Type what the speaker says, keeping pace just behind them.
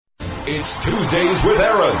It's Tuesdays with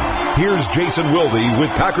Aaron. Here's Jason Wilde with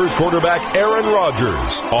Packers quarterback Aaron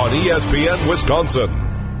Rodgers on ESPN Wisconsin.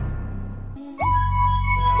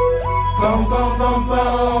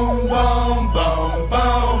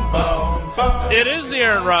 It is the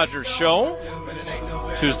Aaron Rodgers Show.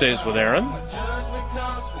 Tuesdays with Aaron.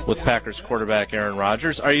 With Packers quarterback Aaron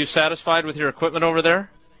Rodgers. Are you satisfied with your equipment over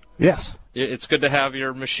there? Yes. It's good to have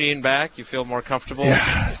your machine back. You feel more comfortable?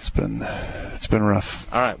 Yeah, it's been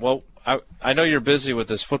rough. All right. Well, I know you're busy with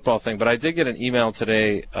this football thing, but I did get an email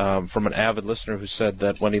today from an avid listener who said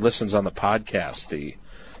that when he listens on the podcast, the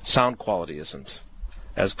sound quality isn't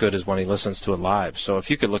as good as when he listens to it live. So if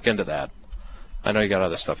you could look into that. I know you got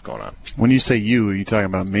other stuff going on. When you say you, are you talking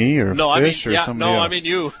about me or Fish or somebody else? I mean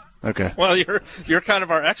you. Okay. Well, you're kind of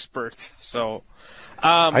our expert, so.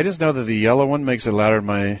 I just know that the yellow one makes it louder in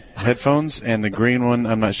my headphones, and the green one,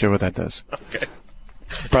 I'm not sure what that does. Okay.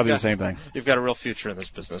 Probably the same thing. You've got a real future in this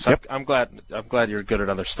business. Yep. I'm glad you're good at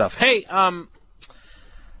other stuff. Hey,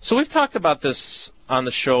 so we've talked about this on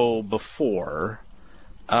the show before.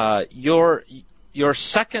 Your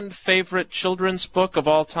second favorite children's book of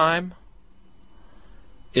all time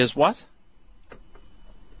is what?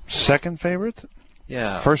 Second favorite?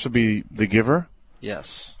 Yeah. First would be The Giver.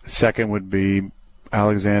 Yes. Second would be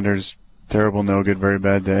Alexander's Terrible, No Good, Very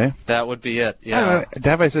Bad Day. That would be it. Yeah.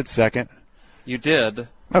 Have I said second? You did.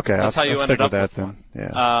 Okay, That's I'll how you stick ended with up that with then.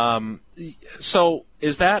 one. Yeah. So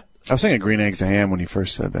is that? I was thinking Green Eggs and Ham when you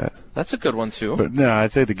first said that. That's a good one too. But no,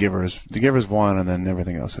 I'd say The Giver's one, and then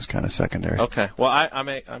everything else is kind of secondary. Okay. Well,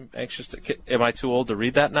 I'm anxious to. Am I too old to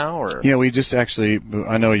read that now, or? Yeah, we just actually.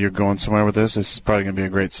 I know you're going somewhere with this. This is probably going to be a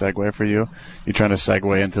great segue for you. You're trying to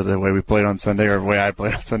segue into the way we played on Sunday, or the way I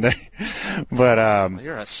played on Sunday. But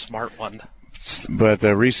you're a smart one. But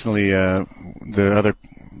recently, the other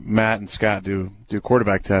Matt and Scott do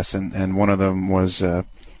quarterback tests, and one of them was the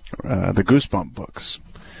Goosebump books.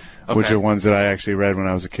 Okay. Which are ones that I actually read when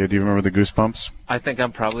I was a kid. Do you remember the Goosebumps? I think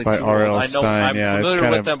I'm probably by too R.L. old. I know Stein. I'm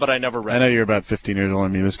familiar with them, but I never read them. I know you're about 15 years older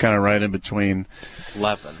than me. It was kind of right in between.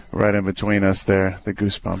 11. Right in between us there, the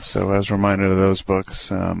Goosebumps. So I was reminded of those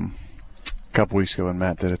books a couple weeks ago when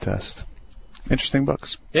Matt did a test. Interesting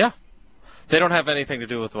books. Yeah. They don't have anything to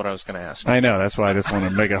do with what I was going to ask. I know. That's why I just want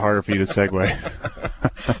to make it harder for you to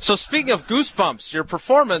segue. So speaking of goosebumps, your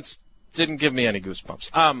performance didn't give me any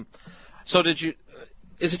goosebumps. So did you?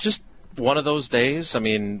 Is it just one of those days? I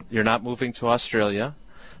mean, you're not moving to Australia,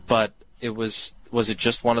 but was it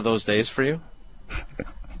just one of those days for you?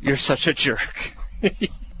 You're such a jerk.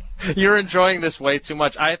 You're enjoying this way too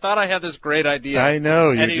much. I thought I had this great idea. I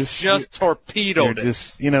know. And you just torpedoed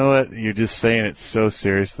it. You know what? You're just saying it so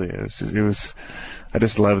seriously. I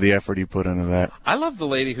just love the effort you put into that. I love the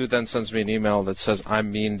lady who then sends me an email that says,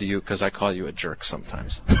 I'm mean to you because I call you a jerk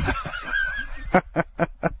sometimes.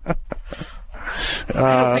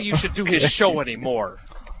 I don't think you should do his show anymore.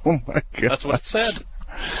 Oh, my God. That's what it said.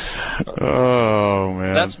 Oh,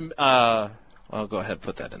 man. That's, well, go ahead,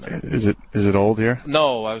 put that in there. Is it old here?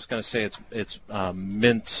 No, I was going to say it's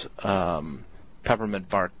mint peppermint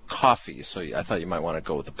bark coffee, so I thought you might want to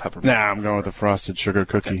go with the peppermint. Nah, I'm going with the frosted sugar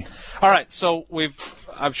cookie. Okay. All right, so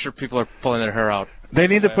I'm sure people are pulling their hair out. They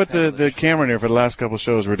need to put the camera in here for the last couple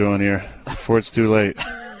shows we're doing here before it's too late.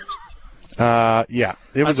 Yeah,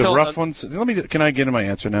 it was a rough one. Can I get into my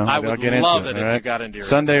answer now? I would love it if you got into your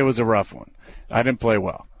Sunday answer. Was a rough one. I didn't play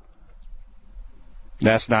well.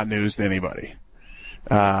 That's not news to anybody.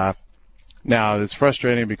 Now, it's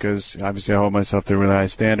frustrating because obviously I hold myself to a really high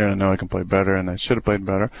standard. I know I can play better, and I should have played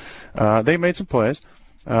better. They made some plays.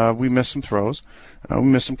 We missed some throws. We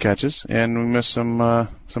missed some catches, and we missed some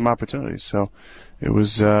opportunities. So it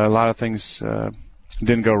was a lot of things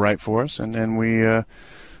didn't go right for us, and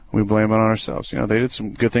we blame it on ourselves. You know, they did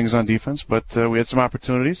some good things on defense, but we had some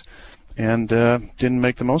opportunities and didn't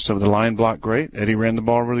make the most of it. The line blocked great. Eddie ran the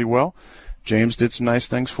ball really well. James did some nice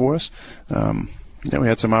things for us. We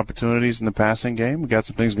had some opportunities in the passing game. We got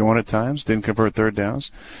some things going at times. Didn't convert third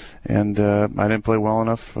downs, and I didn't play well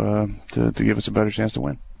enough to give us a better chance to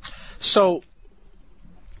win. So,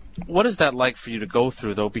 what is that like for you to go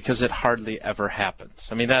through, though? Because it hardly ever happens.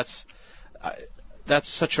 I mean, that's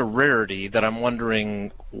such a rarity that I'm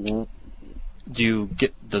wondering.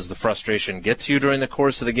 Does the frustration get to you during the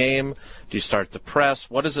course of the game? Do you start to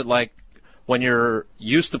press? What is it like when you're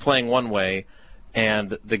used to playing one way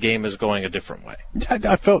and the game is going a different way?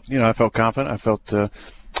 I felt confident. I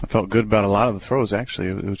felt good about a lot of the throws,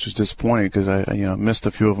 actually, which was disappointing because I missed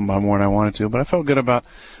a few of them by more than I wanted to. But I felt good about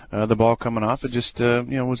the ball coming off. It just was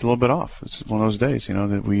a little bit off. It's one of those days,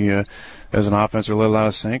 that we as an offense were a little out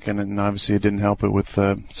of sync, and obviously it didn't help it with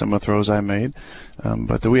some of the throws I made.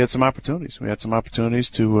 But we had some opportunities. We had some opportunities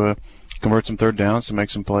to convert some third downs to make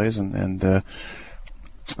some plays, and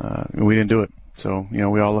we didn't do it. So,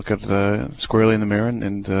 we all look at squarely in the mirror,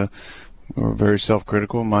 and we're very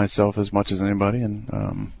self-critical, myself as much as anybody,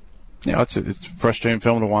 and it's frustrating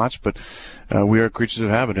film to watch, but we are creatures of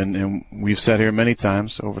habit, and we've sat here many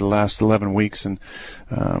times over the last 11 weeks and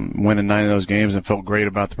winning 9 of those games and felt great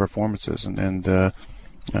about the performances, and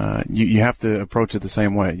you have to approach it the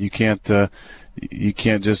same way. You can't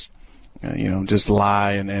just just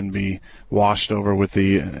lie and be washed over with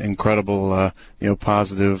the incredible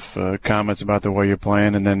positive comments about the way you're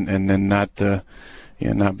playing, and then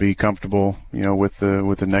not be comfortable with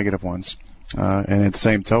the negative ones. And at the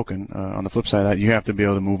same token, on the flip side of that, you have to be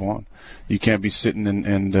able to move on. You can't be sitting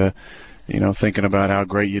and thinking about how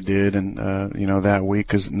great you did and that week,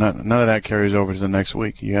 because none of that carries over to the next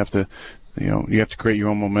week. You have to create your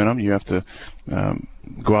own momentum. You have to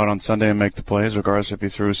go out on Sunday and make the plays, regardless if you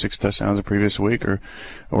threw 6 touchdowns the previous week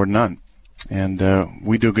or none. And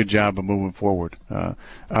we do a good job of moving forward.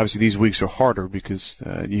 Obviously, these weeks are harder because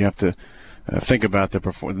you have to think about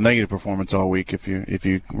the negative performance all week if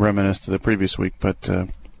you reminisce to the previous week. But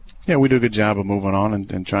we do a good job of moving on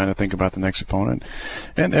and trying to think about the next opponent.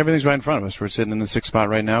 And everything's right in front of us. We're sitting in the 6th spot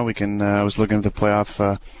right now. We can. I was looking at the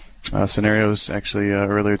playoff scenarios actually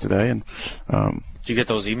earlier today, and did you get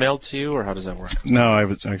those emailed to you, or how does that work? No, I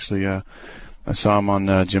was actually I saw them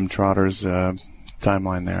on Jim Trotter's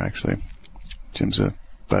timeline there. Actually, Jim's a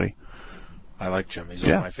buddy. I like Jim. He's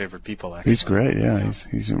one of my favorite people, actually. He's great, yeah.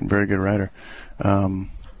 He's a very good writer. And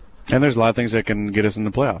there's a lot of things that can get us in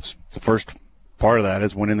the playoffs. The first part of that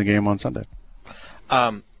is winning the game on Sunday.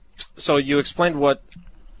 So you explained what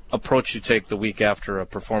approach you take the week after a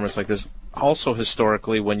performance like this. Also,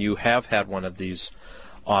 historically, when you have had one of these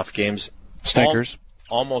off games, stinkers.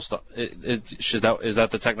 Almost is that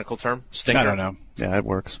the technical term? Stinker? I don't know. Yeah, it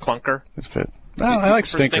works. Clunker? It's fit. Well, I like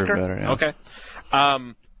stinker better. Yeah. Okay.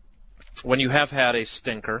 When you have had a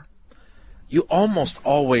stinker, you almost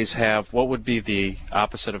always have what would be the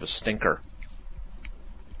opposite of a stinker?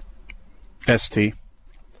 ST.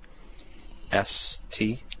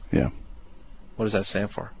 ST? Yeah. What does that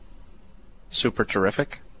stand for? Super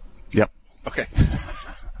terrific? Yep. Okay.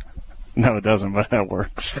 No, it doesn't, but that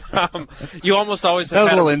works. You almost always have that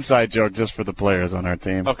was a little inside joke just for the players on our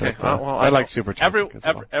team. Okay. But, I like super terrific as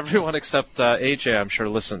well. Everyone except AJ, I'm sure,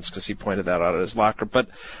 listens because he pointed that out at his locker. But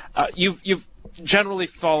you've generally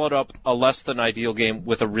followed up a less than ideal game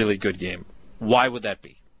with a really good game. Why would that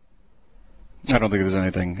be? I don't think there's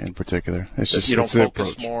anything in particular. It's just you don't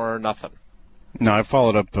focus approach. more, nothing. No, I've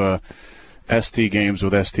followed up ST games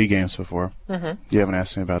with ST games before. Mm-hmm. You haven't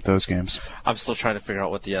asked me about those games. I'm still trying to figure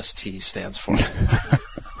out what the ST stands for.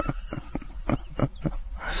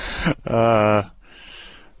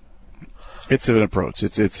 It's an approach.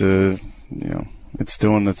 It's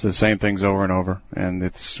doing the same things over and over, and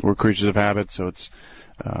we're creatures of habit, so it's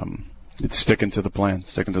sticking to the plan,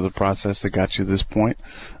 sticking to the process that got you to this point.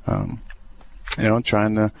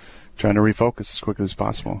 Trying to refocus as quickly as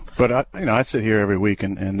possible. But I sit here every week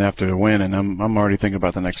and after a win, and I'm already thinking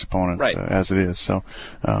about the next opponent, right. As it is. So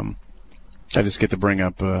I just get to bring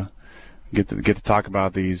up, get to talk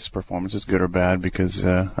about these performances, good or bad, because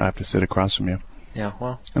I have to sit across from you. Yeah,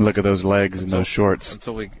 well. And look at those legs and those shorts.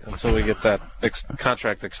 Until we get that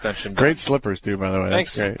contract extension done. Great slippers too, by the way.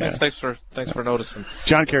 Thanks. That's great. Thanks for noticing.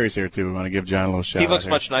 John Kerry's here too. We want to give John a little shout. He looks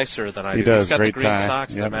much nicer than I do. He does. He's got great the green tie.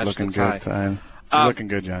 socks that match looking the tie. Good time. You're looking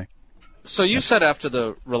good, Johnny. So you said after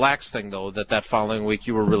the relaxed thing, though, that following week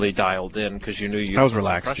you were really dialed in because you knew you had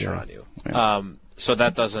some pressure on you. Yeah. So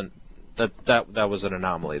that doesn't that was an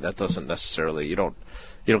anomaly. That doesn't necessarily you don't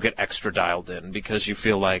get extra dialed in because you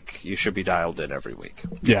feel like you should be dialed in every week.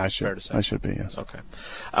 Yeah, I should. Fair to say. I should be. Yes. Okay.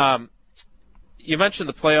 You mentioned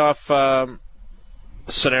the playoff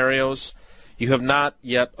scenarios. You have not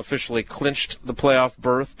yet officially clinched the playoff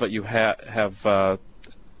berth, but you have a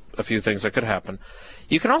few things that could happen.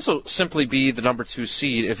 You can also simply be the number 2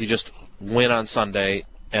 seed if you just win on Sunday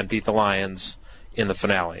and beat the Lions in the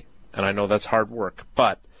finale. And I know that's hard work,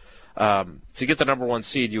 but to get the number 1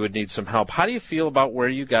 seed, you would need some help. How do you feel about where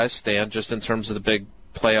you guys stand just in terms of the big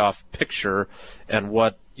playoff picture and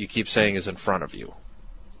what you keep saying is in front of you?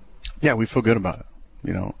 Yeah, we feel good about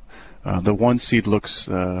it. The 1 seed looks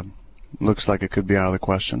like it could be out of the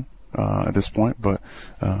question at this point, but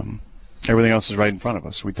everything else is right in front of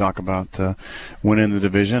us. We talk about winning the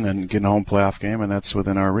division and getting a home playoff game, and that's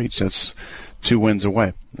within our reach. That's 2 wins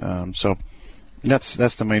away. So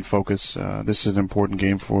That's the main focus. This is an important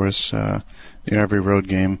game for us. Every road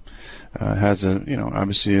game has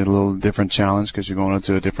obviously a little different challenge because you're going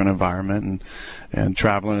into a different environment and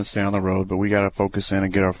traveling and staying on the road. But we got to focus in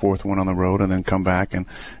and get our 4th win on the road, and then come back and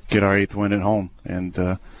get our 8th win at home and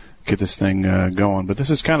get this thing going. But this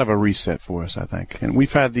is kind of a reset for us, I think. And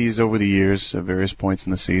we've had these over the years at various points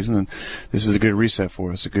in the season, and this is a good reset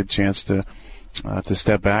for us, a good chance to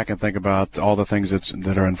step back and think about all the things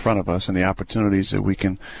that are in front of us and the opportunities that we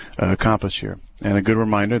can accomplish here. And a good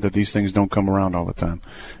reminder that these things don't come around all the time.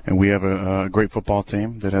 And we have a great football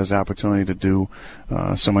team that has the opportunity to do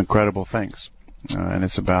some incredible things. And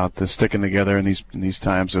it's about sticking together in these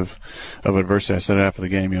times of adversity. I said it after the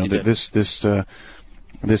game.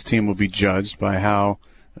 This team will be judged by how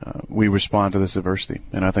we respond to this adversity.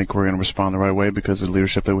 And I think we're going to respond the right way because of the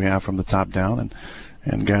leadership that we have from the top down,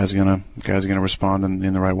 and guys are gonna respond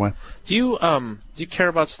in the right way. Do you care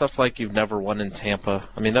about stuff like you've never won in Tampa?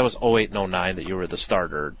 I mean, that was 08 and 09 that you were the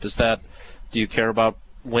starter. Do you care about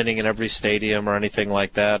winning in every stadium or anything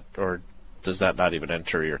like that, or does that not even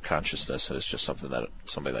enter your consciousness and it's just something that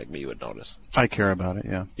somebody like me would notice? I care about it,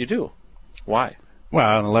 yeah. You do? Why? Well,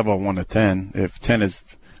 on a level of 1 to 10, if 10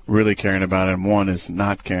 is really caring about it and 1 is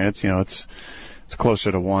not caring, it's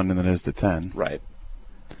closer to 1 than it is to 10. Right.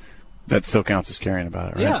 That still counts as caring about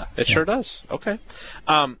it, right? Yeah, it sure does. Okay.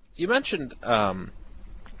 You mentioned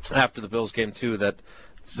after the Bills game, too, that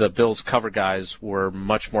the Bills cover guys were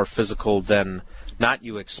much more physical than not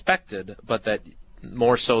you expected, but that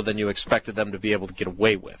more so than you expected them to be able to get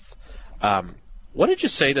away with. What did you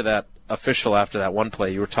say to that official after that one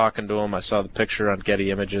play? You were talking to him. I saw the picture on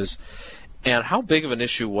Getty Images. And how big of an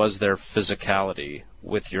issue was their physicality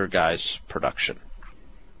with your guys' production?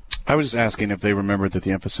 I was just asking if they remembered that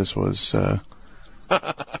the emphasis was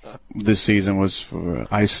this season was for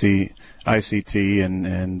ICT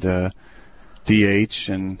and DH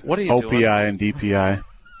and OPI and DPI.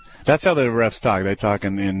 That's how the refs talk. They talk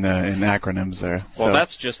in acronyms there. Well,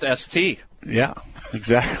 that's just ST. Yeah,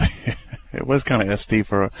 exactly. It was kind of ST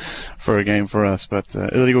for a game for us, but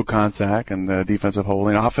illegal contact and defensive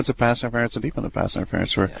holding, offensive pass interference and defensive pass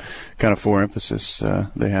interference were kind of 4 emphasis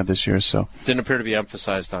they had this year. So didn't appear to be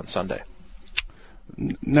emphasized on Sunday.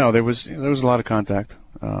 No, there was a lot of contact,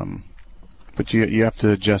 but you have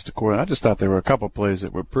to adjust accordingly. I just thought there were a couple of plays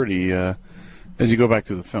that were pretty. As you go back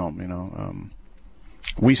through the film,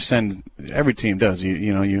 we send, every team does.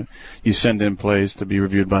 You send in plays to be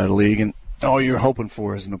reviewed by the league, and all you're hoping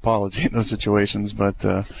for is an apology in those situations.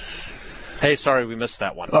 But hey, sorry we missed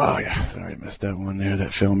that one. Oh yeah, sorry I missed that one there,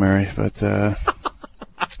 that Phil Murray. But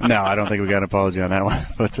no, I don't think we got an apology on that one.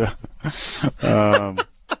 But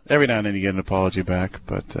every now and then you get an apology back.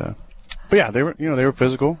 But yeah, they were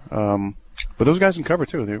physical. But those guys can cover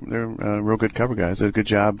too. They're real good cover guys. They did a good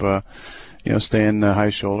job. Staying high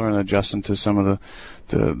shoulder and adjusting to some of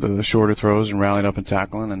the shorter throws and rallying up and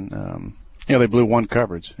tackling. And, they blew one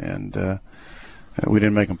coverage, and we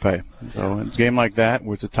didn't make them pay. So in a game like that,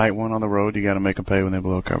 where it's a tight one on the road, you got to make them pay when they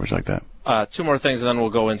blow a coverage like that. 2 more things, and then we'll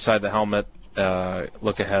go inside the helmet,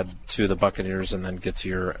 look ahead to the Buccaneers, and then get to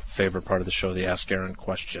your favorite part of the show, the Ask Aaron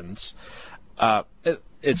questions.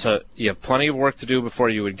 You have plenty of work to do before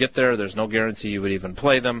you would get there. There's no guarantee you would even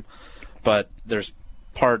play them, but there's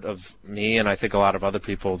part of me and I think a lot of other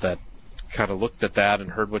people that kind of looked at that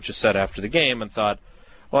and heard what you said after the game and thought,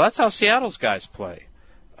 well, that's how Seattle's guys play.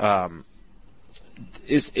 In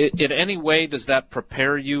any way, does that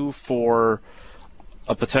prepare you for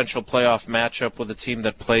a potential playoff matchup with a team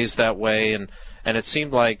that plays that way? And it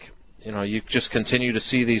seemed like, you just continue to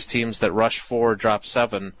see these teams that rush 4, drop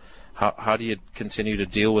 7. How do you continue to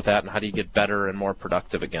deal with that, and how do you get better and more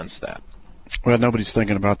productive against that? Well, nobody's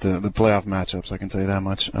thinking about the playoff matchups, I can tell you that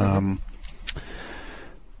much.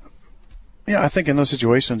 I think in those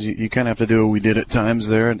situations you kind of have to do what we did at times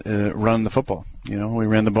there, run the football. We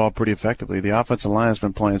ran the ball pretty effectively. The offensive line has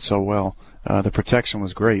been playing so well. The protection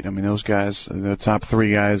was great. I mean, those guys, the top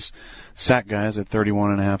 3 guys, sack guys at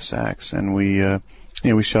 31.5 sacks, and we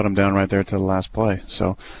shut them down right there to the last play.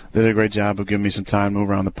 So they did a great job of giving me some time to move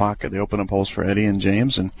around the pocket. They opened up holes for Eddie and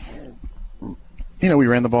James, and we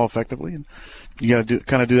ran the ball effectively. And you got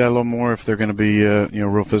to do that a little more if they're going to be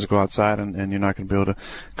real physical outside, and you're not going to be able to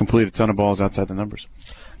complete a ton of balls outside the numbers.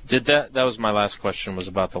 That was my last question, was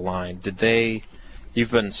about the line. You've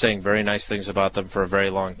been saying very nice things about them for a very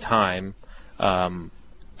long time.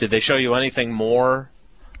 Did they show you anything more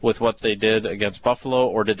with what they did against Buffalo,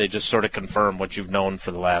 or did they just sort of confirm what you've known for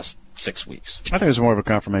the last 6 weeks? I think it was more of a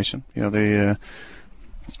confirmation.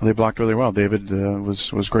 they blocked really well. David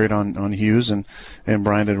was great on Hughes, and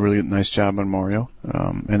Brian did a really nice job on Mario.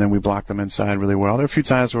 And then we blocked them inside really well. There were a few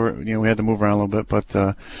times where we had to move around a little bit, but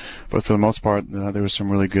for the most part, there was some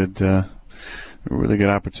really good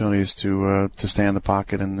opportunities to stay in the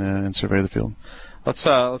pocket and survey the field. Let's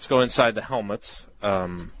go inside the helmet.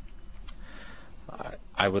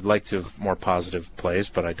 I would like to have more positive plays,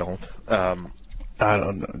 but I don't.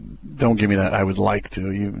 Don't give me that. I would like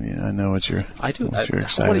to. I know what you're. I do. What you're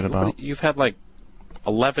excited about. You've had like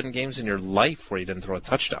 11 games in your life where you didn't throw a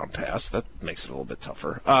touchdown pass. That makes it a little bit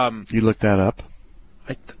tougher. You looked that up?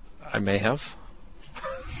 I may have.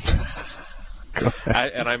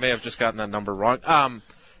 And I may have just gotten that number wrong.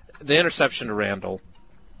 The interception to Randall.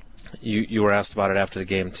 You were asked about it after the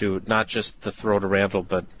game too. Not just the throw to Randall,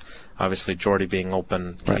 but obviously Jordy being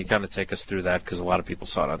open. Can you kind of take us through that, because a lot of people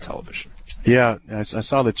saw it on television? Yeah, I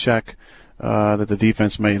saw the check that the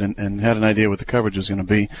defense made and had an idea what the coverage was going to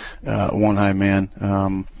be. One high man,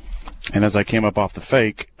 and as I came up off the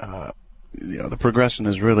fake, the progression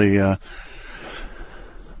is really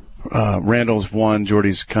Randall's one,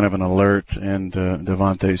 Jordy's kind of an alert, and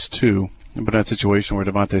Devontae's two. But in that situation where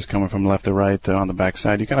Devontae's coming from left to right on the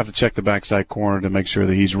backside, you kind of have to check the backside corner to make sure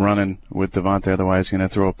that he's running with Devontae. Otherwise, he's going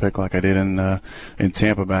to throw a pick like I did in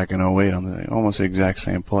Tampa back in 08 on almost the exact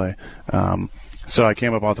same play. So I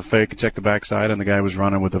came up off the fake and checked the backside, and the guy was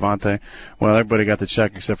running with Devontae. Well, everybody got the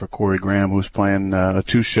check except for Corey Graham, who's playing a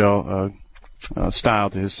two-shell style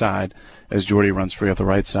to his side as Jordy runs free off the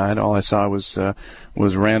right side. All I saw was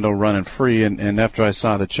Randall running free, and after I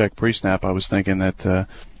saw the check pre-snap, I was thinking that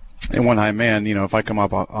in one high man, if I come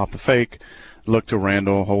up off the fake, look to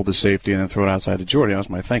Randall, hold the safety, and then throw it outside to Jordy. That was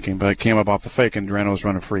my thinking. But I came up off the fake, and Randall was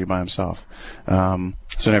running free by himself. So I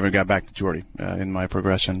never got back to Jordy in my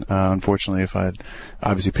progression. Unfortunately, if I had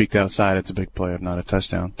obviously peeked outside, it's a big play, if not a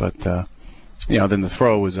touchdown. But, then the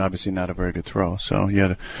throw was obviously not a very good throw. So you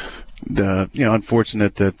had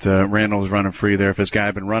unfortunate that Randall was running free there. If this guy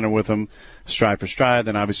had been running with him stride for stride,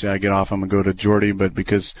 then obviously I get off him and go to Jordy. But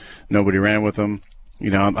because nobody ran with him,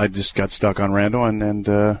 I just got stuck on Randall and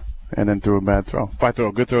then threw a bad throw. If I throw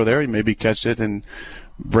a good throw there, he maybe catch it and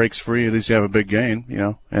breaks free. At least you have a big gain,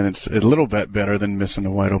 and it's a little bit better than missing a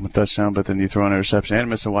wide open touchdown. But then you throw an interception and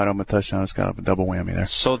miss a wide open touchdown. It's kind of a double whammy there.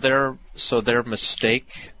 So their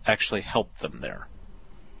mistake actually helped them there.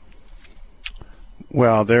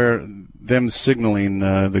 Well, them signaling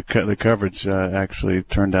the coverage actually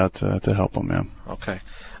turned out to help them, man. Okay,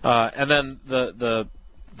 and then the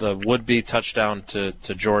would-be touchdown to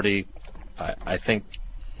Jordy, I think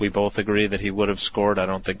we both agree that he would have scored. I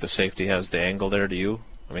don't think the safety has the angle there. Do you?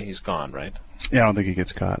 I mean, he's gone, right? Yeah, I don't think he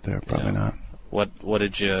gets caught there. Probably not. What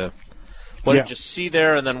did you did you see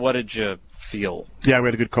there, and then what did you feel? Yeah, we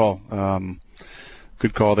had a good call.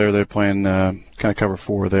 Good call there. They're playing kind of cover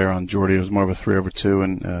 4 there on Jordy. It was more of a 3-over-2,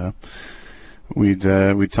 and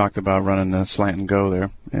we talked about running a slant and go there,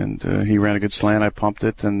 and he ran a good slant. I pumped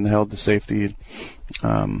it and held the safety.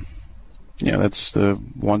 That's the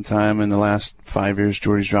one time in the last 5 years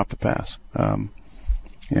Jordy's dropped a pass.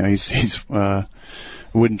 He's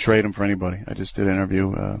wouldn't trade him for anybody. I just did an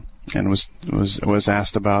interview and was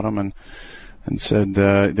asked about him and said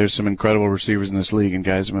there's some incredible receivers in this league and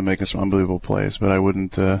guys have been making some unbelievable plays, but I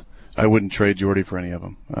wouldn't trade Jordy for any of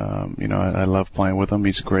them. I love playing with him.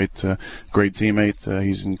 He's a great teammate.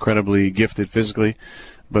 He's incredibly gifted physically,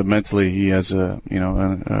 but mentally he has a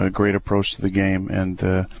great approach to the game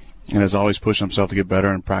and has always pushed himself to get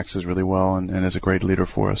better and practices really well and is a great leader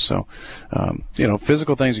for us. So,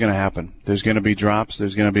 physical things are going to happen. There's going to be drops.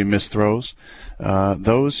 There's going to be missed throws.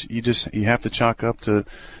 Those you have to chalk up to,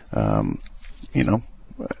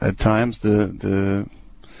 at times the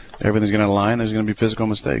everything's going to align. There's going to be physical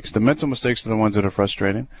mistakes. The mental mistakes are the ones that are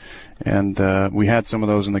frustrating, and we had some of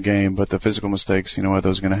those in the game. But the physical mistakes,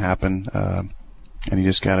 those are going to happen, and you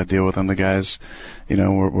just got to deal with them. The guys,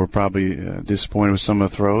 were probably disappointed with some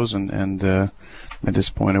of the throws, and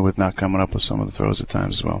disappointed with not coming up with some of the throws at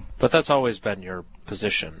times as well. But that's always been your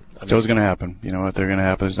position. So it's going to happen. If they're going to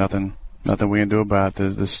happen, there's nothing we can do about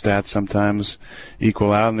it. The stats sometimes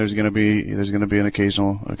equal out, and there's going to be an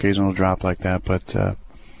occasional drop like that. But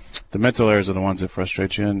the mental errors are the ones that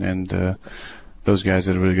frustrate you, and those guys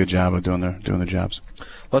did a really good job of doing their jobs.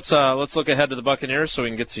 Let's look ahead to the Buccaneers so we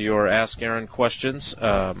can get to your Ask Aaron questions.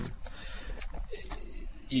 I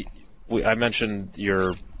mentioned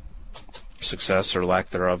your success or lack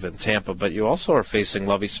thereof in Tampa, but you also are facing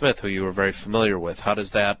Lovie Smith, who you were very familiar with. How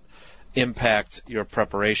does that impact your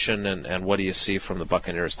preparation, and what do you see from the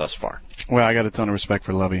Buccaneers thus far? Well, I got a ton of respect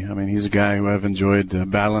for Lovie. I mean, he's a guy who I've enjoyed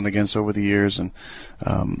battling against over the years, and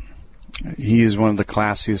he is one of the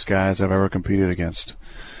classiest guys I've ever competed against.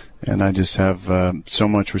 And I just have so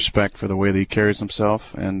much respect for the way that he carries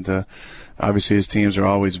himself. And obviously his teams are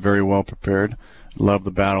always very well prepared. Love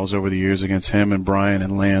the battles over the years against him and Brian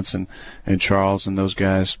and Lance and Charles and those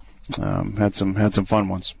guys. Had some fun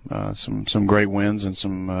ones. Some great wins and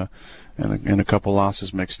some and a couple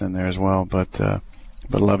losses mixed in there as well. But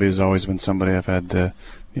Lovey has always been somebody I've had a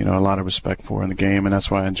lot of respect for in the game, and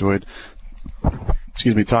that's why I enjoyed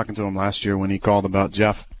talking to him last year when he called about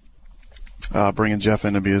Jeff. Bringing Jeff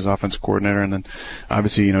in to be his offensive coordinator, and then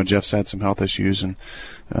obviously Jeff's had some health issues and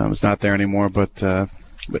is not there anymore. But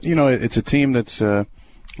it's a team that's has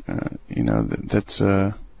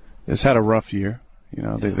had a rough year.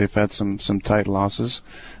 They've had some tight losses,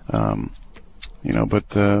 but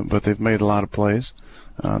they've made a lot of plays.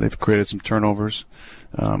 They've created some turnovers.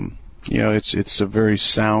 It's a very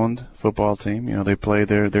sound football team. They play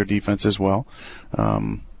their defense as well.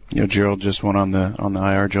 Gerald just went on the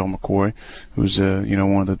IR, Joe McCoy, who's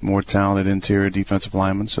one of the more talented interior defensive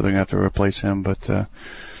linemen, so they're gonna have to replace him. But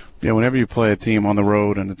whenever you play a team on the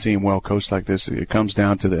road and a team well coached like this, it comes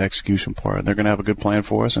down to the execution part. They're gonna have a good plan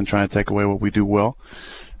for us and try to take away what we do well,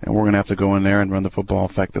 and we're gonna have to go in there and run the football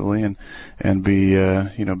effectively and be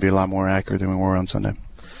a lot more accurate than we were on Sunday.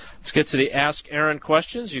 Let's get to the Ask Aaron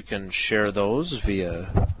questions. You can share those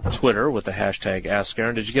via Twitter with the hashtag Ask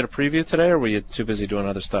Aaron. Did you get a preview today, or were you too busy doing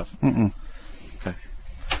other stuff? Mm-mm. Okay.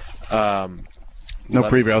 No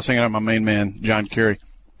preview. I was hanging out with my main man, John Kerry,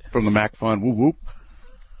 from the Mac Fund. Whoop, whoop.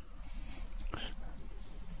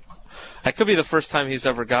 That could be the first time he's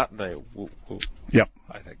ever gotten a whoop, whoop. Yep.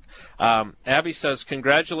 I think. Abby says,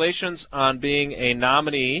 congratulations on being a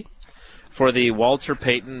nominee for the Walter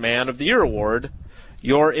Payton Man of the Year Award.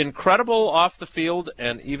 You're incredible off the field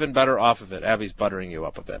and even better off of it. Abby's buttering you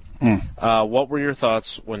up a bit. What were your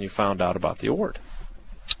thoughts when you found out about the award?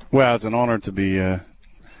 Well, it's an honor to be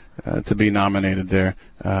nominated there.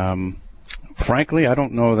 Frankly, I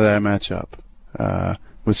don't know that I match up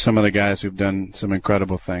with some of the guys who've done some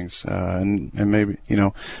incredible things. And maybe,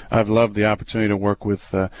 I've loved the opportunity to work with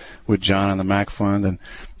John and the Mac Fund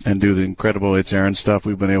and do the incredible It's Aaron stuff.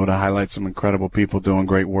 We've been able to highlight some incredible people doing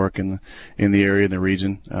great work in the area, in the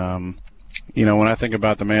region. When I think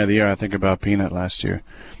about the Man of the Year, I think about Peanut last year.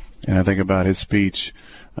 And I think about his speech,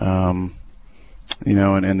 and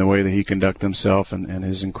the way that he conducted himself and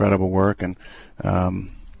his incredible work. And,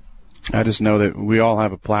 I just know that we all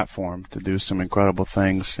have a platform to do some incredible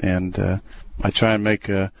things, and I try and make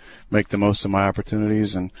the most of my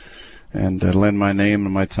opportunities and lend my name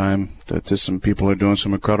and my time to some people who are doing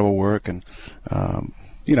some incredible work. And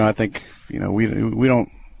I think we don't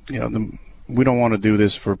want to do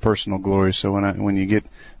this for personal glory. So when you get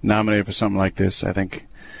nominated for something like this, I think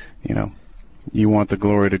you want the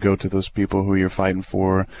glory to go to those people who you're fighting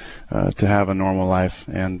for to have a normal life,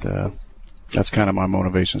 and that's kind of my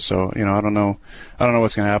motivation. So, I don't know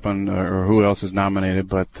what's going to happen or who else is nominated,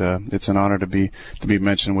 but it's an honor to be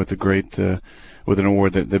mentioned with with an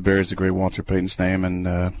award that bears the great Walter Payton's name, and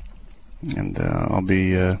I'll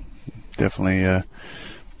be definitely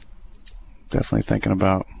thinking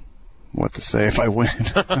about what to say if I win.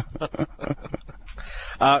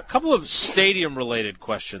 A couple of stadium-related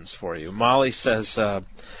questions for you. Molly says,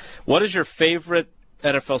 what is your favorite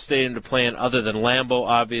NFL stadium to play in other than Lambeau,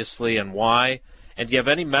 obviously, and why? And do you have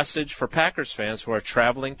any message for Packers fans who are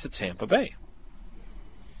traveling to Tampa Bay?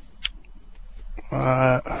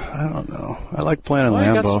 I don't know. I like playing in Lambeau.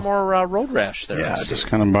 Lambeau. You got some more road rash there. Yeah, it just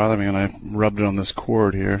kind of bothered me when I rubbed it on this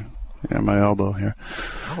cord here, my elbow here.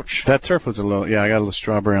 Ouch. That turf was a little. Yeah, I got a little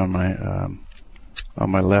strawberry on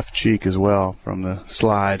my left cheek as well from the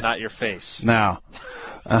slide. Not your face. Now.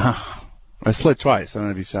 I slid twice. I don't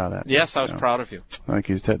know if you saw that. Yes, I was proud of you. Thank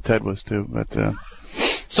you. Ted was too. But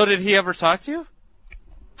so did he ever talk to you?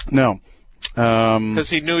 No. Because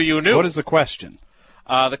he knew you knew. What is the question?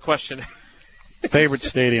 The question. Favorite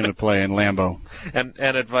stadium to play in Lambeau. And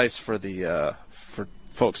advice for the for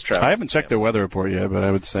folks traveling. I haven't checked their weather report yet, but I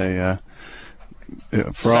would say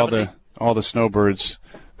for 70? all the snowbirds.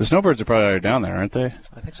 The snowbirds are probably already down there, aren't they?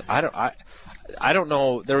 I think so. I don't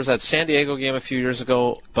know. There was that San Diego game a few years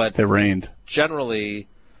ago, but it rained. Generally,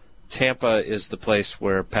 Tampa is the place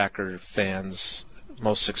where Packer fans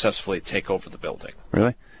most successfully take over the building.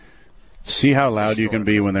 Really? See how loud you can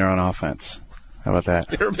be when they're on offense. How about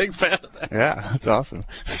that? You're a big fan of that. Yeah, that's awesome.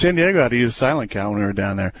 San Diego had to use silent count when we were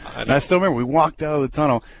down there. I still remember we walked out of the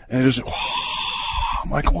tunnel and it was I'm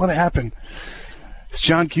like, what happened? Is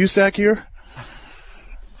John Cusack here?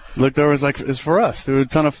 Looked over, it's like, it's for us. There were a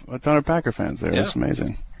ton of Packer fans there. It was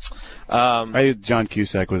amazing. John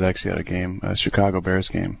Cusack was actually at a game, a Chicago Bears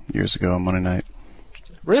game years ago on Monday night.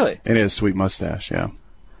 Really? And he has a sweet mustache, yeah.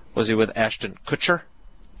 Was he with Ashton Kutcher?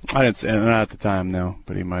 I didn't say, not at the time, no,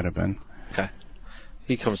 but he might have been. Okay.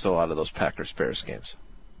 He comes to a lot of those Packers-Bears games.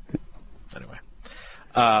 Anyway.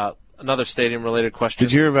 Another stadium-related question.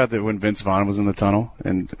 Did you hear about that when Vince Vaughn was in the tunnel?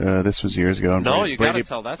 And this was years ago. And no, you got to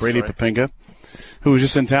tell that Brady story. Papinga, who was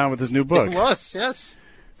just in town with his new book. He was, yes.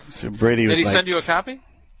 So Brady was Did he like, send you a copy?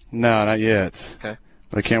 No, not yet. Okay.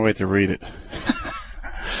 But I can't wait to read it.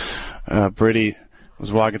 Brady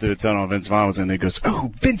was walking through the tunnel, and Vince Vaughn was in there. He goes,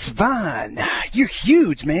 "Oh, Vince Vaughn, you're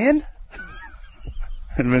huge, man."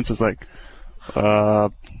 And Vince was like,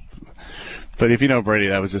 But if you know Brady,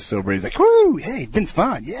 that was just so Brady's like, "Woo, hey, Vince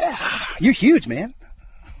Vaughn, yeah, you're huge, man."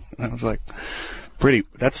 And I was like, Brady,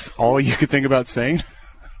 that's all you could think about saying?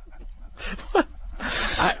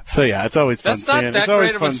 So yeah, it's always fun seeing. It's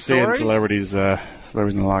always fun seeing celebrities in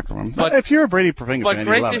the locker room. But if you're a Brady Papinga fan,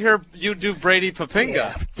 great to hear you do Brady Papinga.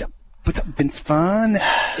 Yeah, what's up, Vince Vaughn?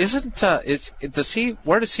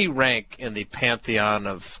 Where does he rank in the pantheon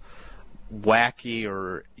of wacky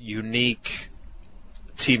or unique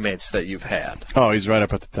teammates that you've had? Oh, he's right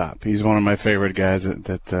up at the top. He's one of my favorite guys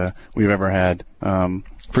that we've ever had.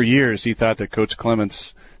 For years, he thought that Coach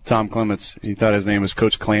Clements, Tom Clements, he thought his name was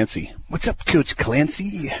Coach Clancy. What's up, Coach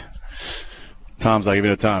Clancy? Tom's like, even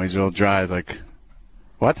though Tom, he's real dry. He's like,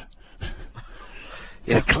 what?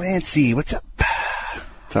 Yeah, like, Clancy, what's up?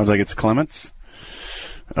 Sounds like it's Clements.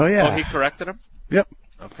 Oh, yeah. Oh, he corrected him? Yep.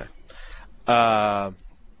 Okay.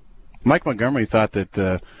 Mike Montgomery thought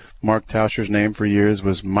that Mark Tauscher's name for years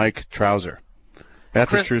was Mike Trouser.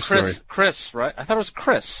 That's a true story. Chris, right? I thought it was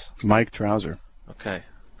Chris. Mike Trouser. Okay.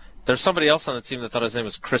 There's somebody else on the team that thought his name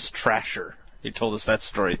was Chris Trasher. He told us that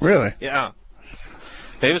story, too. Really? Yeah.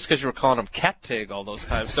 Maybe it's because you were calling him Cat Pig all those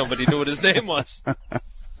times. Nobody knew what his name was.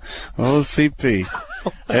 Oh, CP.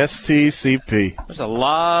 STCP. There's a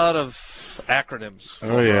lot of acronyms on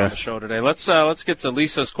the show today. Let's get to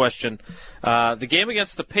Lisa's question. The game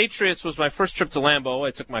against the Patriots was my first trip to Lambeau.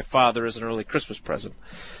 I took my father as an early Christmas present.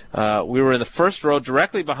 We were in the first row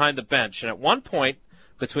directly behind the bench, and at one point,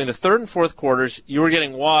 between the third and fourth quarters, you were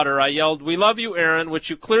getting water. I yelled, "We love you, Aaron,"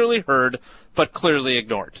 which you clearly heard, but clearly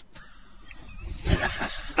ignored.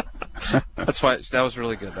 That's why that was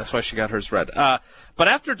really good. That's why she got hers read. But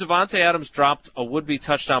after Devontae Adams dropped a would-be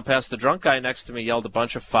touchdown pass, the drunk guy next to me yelled a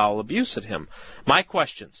bunch of foul abuse at him. My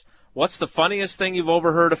questions: what's the funniest thing you've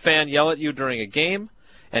overheard a fan yell at you during a game?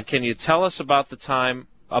 And can you tell us about a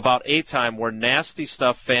time where nasty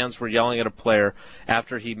stuff fans were yelling at a player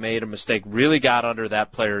after he made a mistake really got under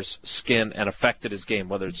that player's skin and affected his game,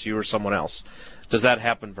 whether it's you or someone else? Does that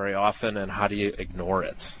happen very often, and how do you ignore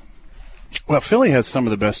it? Well, Philly has some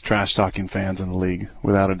of the best trash-talking fans in the league,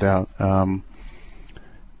 without a doubt.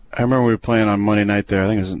 I remember we were playing on Monday night there. I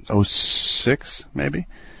think it was in 2006, maybe.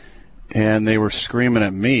 And they were screaming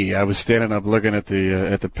at me. I was standing up looking at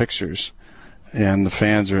the pictures. And the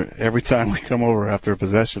fans are, every time we come over after a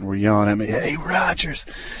possession, we're yelling at me, "Hey, Rodgers,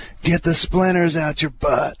 get the splinters out your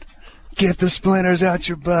butt. Get the splinters out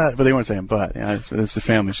your butt." But they weren't saying butt. Yeah, it's a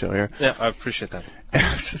family show here. Yeah, I appreciate that. And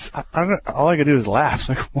it's just, all I could do is laugh.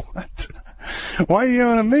 Like, what? Why are you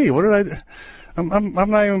yelling at me? What did I do? I'm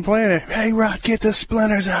not even playing it. "Hey, Rod, get the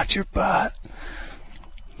splinters out your butt."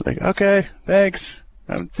 Like, okay, thanks.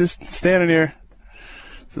 I'm just standing here.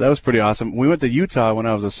 So that was pretty awesome. We went to Utah when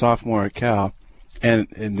I was a sophomore at Cal, and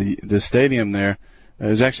in the stadium there, it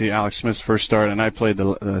was actually Alex Smith's first start, and I played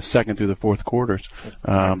the second through the fourth quarters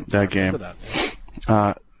that game.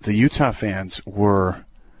 The Utah fans were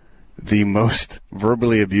the most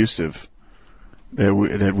verbally abusive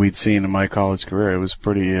that we'd seen in my college career. It was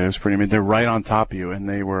pretty. I mean, they're right on top of you, and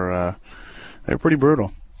they were pretty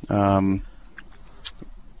brutal.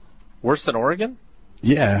 Worse than Oregon?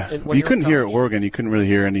 Yeah, you couldn't hear at Oregon. You couldn't really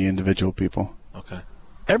hear any individual people. Okay.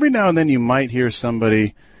 Every now and then you might hear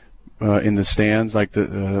somebody in the stands, like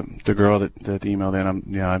the girl that emailed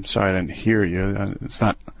in. I'm sorry I didn't hear you. It's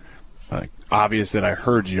not obvious that I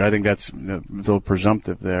heard you. I think that's a little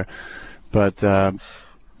presumptive there, but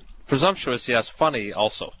presumptuous, yes. Funny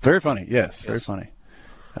also. Very funny, yes. Very funny.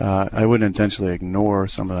 I wouldn't intentionally ignore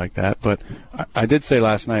something like that, but I did say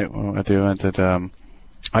last night at the event that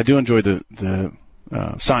I do enjoy the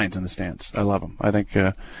signs in the stands. I love them. I think,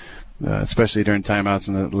 especially during timeouts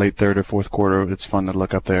in the late third or fourth quarter, it's fun to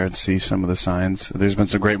look up there and see some of the signs. There's been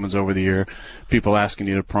some great ones over the year. People asking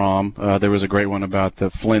you to prom. There was a great one about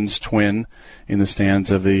Flynn's twin in the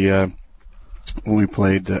stands of the when we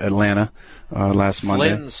played Atlanta last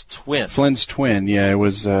Monday. Flynn's twin. Yeah, it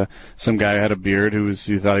was some guy who had a beard who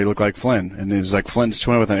thought he looked like Flynn, and it was like Flynn's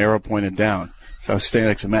twin with an arrow pointed down. So I was standing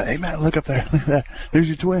next to Matt. Hey, Matt, look up there. Look at that. There's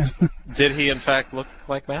your twin. Did he, in fact, look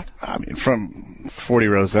like Matt? I mean, from 40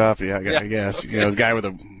 rows up, yeah, I guess. Okay. You know, this guy with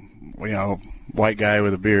a, white guy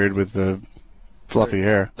with a beard with the fluffy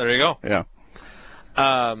hair. There you go. Yeah.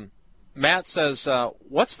 Matt says,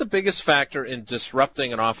 what's the biggest factor in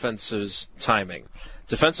disrupting an offense's timing?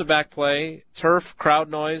 Defensive back play, turf, crowd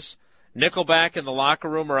noise, Nickelback in the locker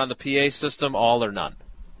room or on the PA system, all or none?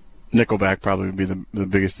 Nickelback probably would be the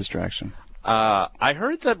biggest distraction. I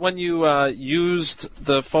heard that when you used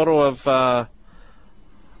the photo of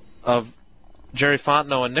Jerry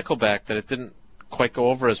Fontenot and Nickelback, that it didn't quite go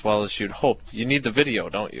over as well as you'd hoped. You need the video,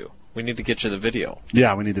 don't you? We need to get you the video.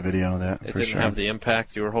 Yeah, we need the video of that. It didn't have the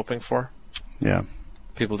impact you were hoping for? Yeah.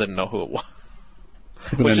 People didn't know who it was.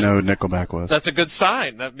 People didn't know who Nickelback was. That's a good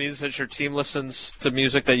sign. That means that your team listens to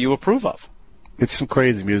music that you approve of. It's some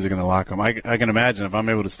crazy music in the locker room. I can imagine if I'm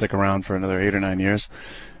able to stick around for another 8 or 9 years.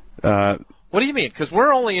 What do you mean? Because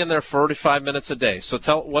we're only in there 45 minutes a day. So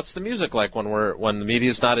what's the music like when the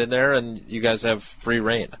media's not in there and you guys have free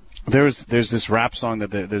reign? There's this rap song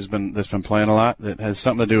that's been playing a lot that has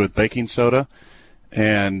something to do with baking soda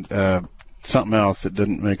and something else that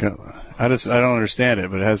didn't make it. I don't understand it,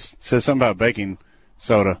 but it says something about baking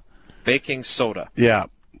soda. Baking soda. Yeah.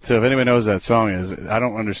 So if anyone knows that song is, I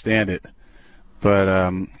don't understand it. But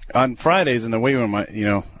on Fridays in the weight room,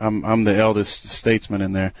 I'm the eldest statesman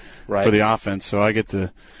in there for the offense, so I get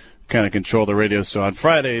to kind of control the radio. So on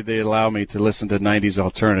Friday, they allow me to listen to 90s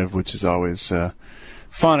alternative, which is always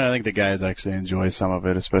fun. I think the guys actually enjoy some of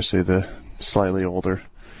it, especially the slightly older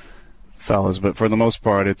fellas. But for the most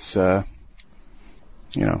part, it's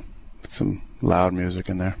some loud music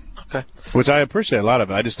in there. Okay. Which I appreciate a lot of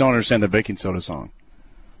it. I just don't understand the baking soda song.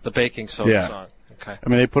 The baking soda song. Okay. I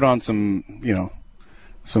mean, they put on some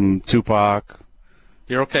Tupac.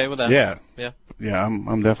 You're okay with that? Yeah. Yeah. Yeah,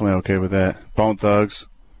 I'm definitely okay with that. Bone Thugs.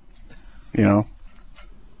 I'm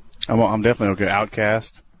definitely okay.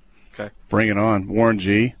 Outkast. Okay. Bring It On. Warren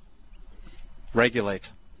G.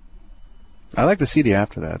 Regulate. I like the CD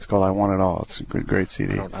after that. It's called I Want It All. It's a great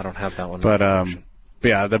CD. I don't have that one. But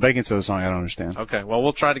yeah, the baking soda song I don't understand. Okay, well,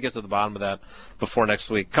 we'll try to get to the bottom of that before next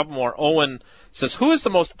week. Couple more. Owen says, who is the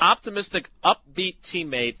most optimistic, upbeat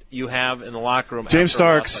teammate you have in the locker room? James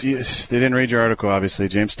Starks. They didn't read your article, obviously.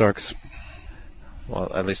 James Starks.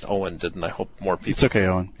 Well, at least Owen didn't. I hope more people. It's okay,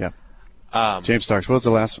 Owen. Yeah. James Starks. What was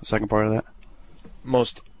the second part of that?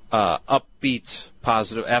 Most upbeat,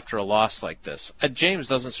 positive after a loss like this. James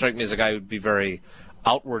doesn't strike me as a guy who'd be very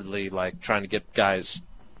outwardly trying to get guys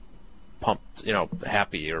pumped,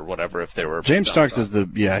 happy or whatever if they were. James Starks is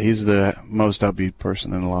he's the most upbeat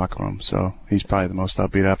person in the locker room, so he's probably the most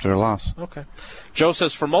upbeat after a loss. Okay. Joe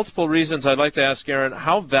says, for multiple reasons, I'd like to ask Aaron,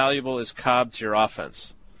 how valuable is Cobb to your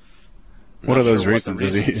offense? What are those reasons?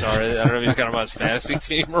 Sorry, I don't know if he's got him on his fantasy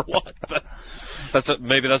team or what, but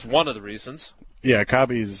maybe that's one of the reasons. Yeah,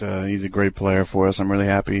 Cobby's he's a great player for us. I'm really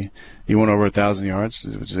happy. He went over 1,000 yards,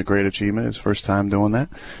 which is a great achievement. His first time doing that.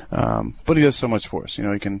 But he does so much for us. He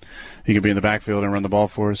can be in the backfield and run the ball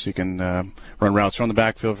for us. He can run routes from the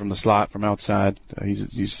backfield, from the slot, from outside. He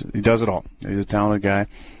does it all. He's a talented guy.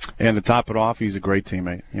 And to top it off, he's a great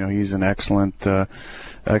teammate. He's an excellent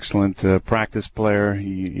practice player.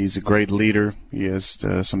 He's a great leader. He has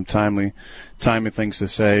some timely things to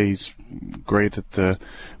say. He's great at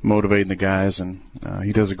motivating the guys, and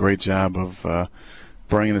he does a great job of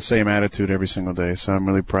bringing the same attitude every single day. So I'm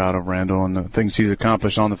really proud of Randall and the things he's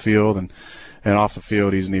accomplished on the field, and off the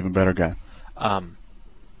field he's an even better guy.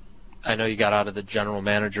 I know you got out of the general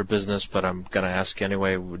manager business, but I'm going to ask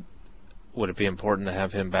anyway, would it be important to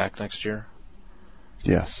have him back next year?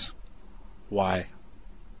 Yes. Why?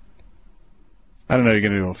 I don't know. You're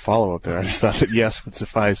going to do a follow-up there. I just thought that yes would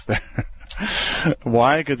suffice there.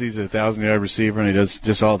 Why? Because he's a 1,000-yard receiver, and he does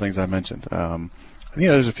just all the things I mentioned.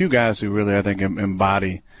 There's a few guys who really, I think,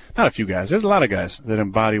 embody – not a few guys. There's a lot of guys that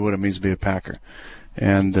embody what it means to be a Packer.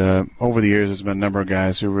 And over the years, there's been a number of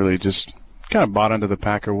guys who really just kind of bought into the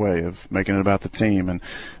Packer way of making it about the team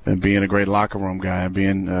and being a great locker room guy, and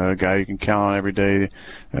being a guy you can count on every day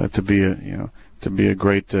to be a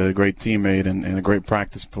great teammate and a great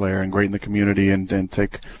practice player and great in the community and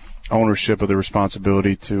take ownership of the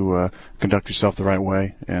responsibility to conduct yourself the right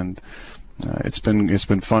way. And it's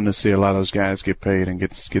been fun to see a lot of those guys get paid and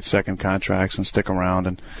get second contracts and stick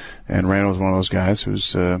around. And Randall's one of those guys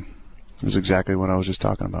who's exactly what I was just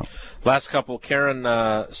talking about. Last couple. Karen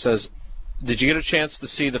says, did you get a chance to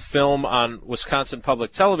see the film on Wisconsin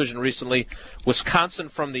Public Television recently, Wisconsin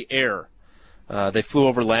from the Air? They flew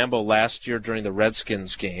over Lambeau last year during the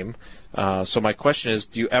Redskins game. So my question is,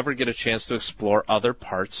 do you ever get a chance to explore other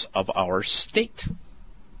parts of our state?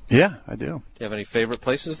 Yeah, I do. Do you have any favorite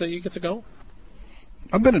places that you get to go?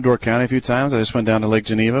 I've been to Door County a few times. I just went down to Lake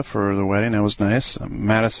Geneva for the wedding. That was nice.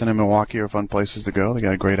 Madison and Milwaukee are fun places to go. They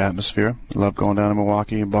got a great atmosphere. I love going down to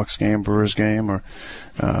Milwaukee, Bucks game, Brewers game, or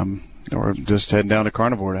just heading down to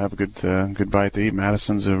Carnivore to have a good bite to eat.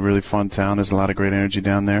 Madison's a really fun town. There's a lot of great energy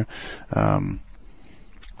down there.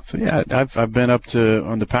 So yeah, I've been up to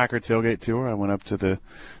on the Packer tailgate tour. I went up to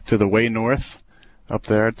the way north, up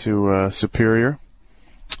there to Superior.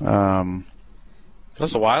 That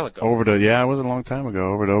was a while ago. It was a long time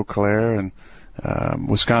ago. Over to Eau Claire and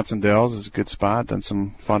Wisconsin Dells is a good spot. Done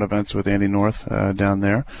some fun events with Andy North down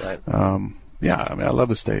there. Right. I love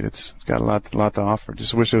the state. It's got a lot to offer.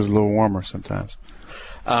 Just wish it was a little warmer sometimes.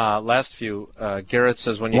 Last few. Garrett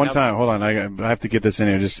says when you Hold on, I have to get this in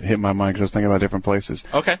here. Just hit my mind because I was thinking about different places.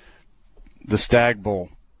 Okay. The Stag Bowl.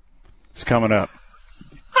 It's coming up.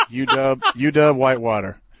 UW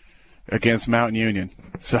Whitewater against Mountain Union.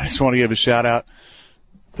 So I just want to give a shout out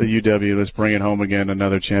to UW. Let's bring it home again,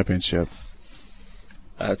 another championship.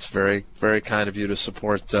 That's very, very kind of you to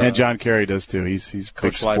support. And John Kerry does too. He's a big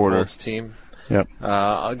Coach supporter. Leipold's team. Yep.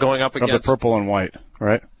 Going up against the purple and white,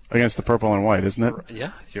 right? Against the purple and white, isn't it?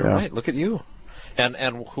 Yeah, you're right. Look at you.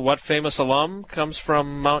 And what famous alum comes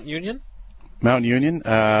from Mount Union? Mount Union,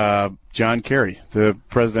 John Kerry, the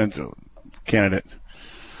presidential candidate.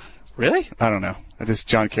 Really? I don't know.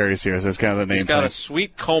 John Kerry's here, so it's kind of the name. He's got thing. a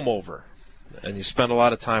sweet comb over, and you spend a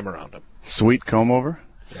lot of time around him. Sweet comb over?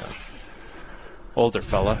 Yeah. Older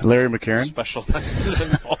fella. Larry McCarron? Specializes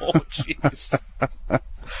in, oh, jeez.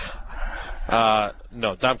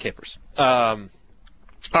 No, Dom Capers. All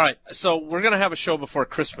right, so we're going to have a show before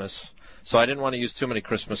Christmas, so I didn't want to use too many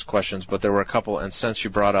Christmas questions, but there were a couple, and since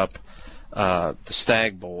you brought up the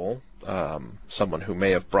Stag Bowl, someone who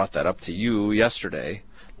may have brought that up to you yesterday,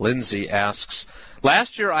 Lindsay asks,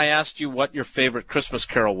 last year I asked you what your favorite Christmas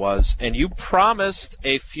carol was, and you promised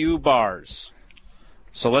a few bars.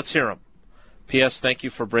 So let's hear them. P.S. Thank you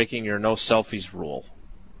for breaking your no selfies rule.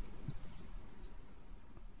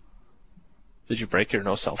 Did you break your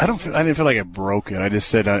no selfies? I didn't feel like I broke it. I just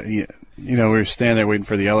said, we were standing there waiting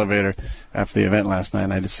for the elevator after the event last night,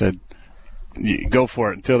 and I just said, go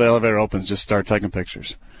for it. Until the elevator opens, just start taking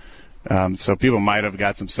pictures. So people might have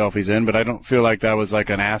got some selfies in, but I don't feel like that was like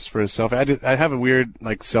an ask for a selfie. I have a weird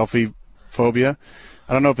selfie phobia.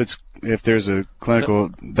 I don't know if there's a clinical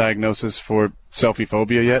diagnosis for selfie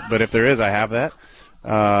phobia yet, but if there is, I have that.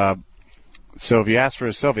 So if you ask for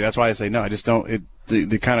a selfie, that's why I say no. I just don't.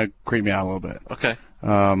 They kind of creep me out a little bit. Okay.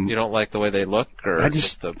 You don't like the way they look, or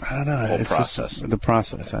just the I don't know. whole it's process? The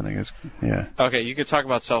process, I think, is yeah. Okay, you can talk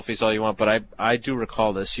about selfies all you want, but I do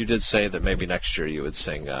recall this. You did say that maybe next year you would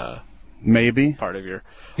sing. Maybe part of your.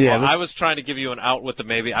 Yeah, well, I was trying to give you an out with the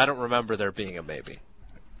maybe. I don't remember there being a maybe.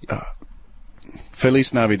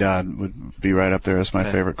 Feliz Navidad would be right up there as my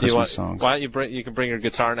favorite Christmas songs. Why don't you can bring your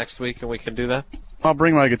guitar next week and we can do that? I'll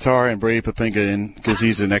bring my guitar and Brady Papinka in because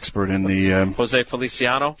he's an expert in the Jose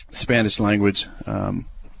Feliciano Spanish language.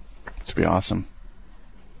 It'd be awesome.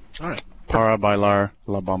 All right. Para bailar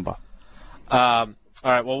la bamba.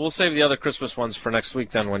 All right. Well, we'll save the other Christmas ones for next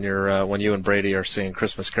week then when you and Brady are singing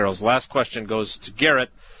Christmas carols. Last question goes to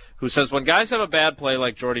Garrett, who says, when guys have a bad play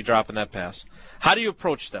like Jordy dropping that pass, how do you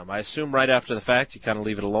approach them? I assume right after the fact you kind of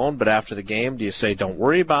leave it alone, but after the game, do you say don't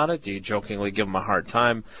worry about it? Do you jokingly give them a hard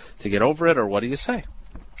time to get over it, or what do you say?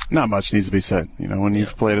 Not much needs to be said. When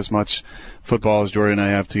you've played as much football as Jordy and I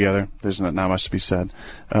have together, there's not much to be said.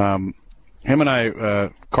 Him and I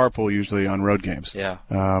carpool usually on road games. Yeah.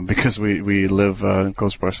 Because we live in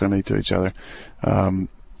close proximity to each other.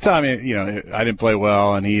 So, I didn't play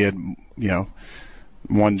well, and he had,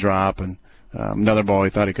 one drop and another ball he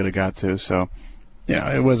thought he could have got to. So,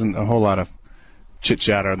 it wasn't a whole lot of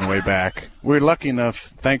chit-chatter on the way back. We were lucky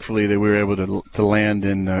enough, thankfully, that we were able to land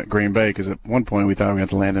in Green Bay, because at one point we thought we were going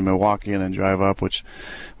to land in Milwaukee and then drive up, which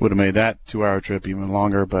would have made that 2-hour trip even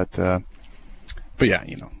longer. But yeah,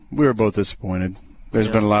 we were both disappointed. There's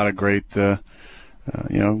been a lot of great,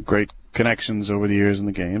 great connections over the years in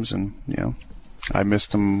the games, and I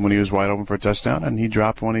missed him when he was wide open for a touchdown, and he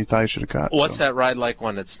dropped one he thought he should have caught. What's that ride like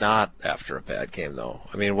when it's not after a bad game, though?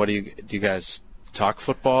 I mean, do you guys talk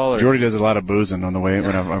football? Or? Jordy does a lot of boozing on the way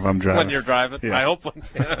when I'm driving. When you're driving? Yeah. I hope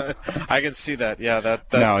I can see that. Yeah,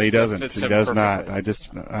 that no, he doesn't. He does perfectly. not. I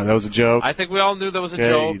just that was a joke. I think we all knew that was a okay,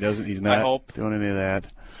 joke. He doesn't. He's not I hope. doing any of that.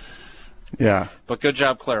 Yeah. But good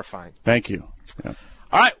job clarifying. Thank you. Yeah.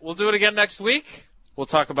 All right, we'll do it again next week. We'll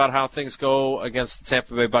talk about how things go against the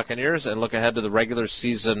Tampa Bay Buccaneers and look ahead to the regular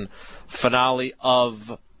season finale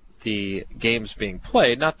of the games being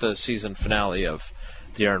played, not the season finale of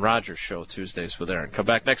the Aaron Rodgers Show, Tuesdays with Aaron. Come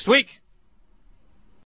back next week.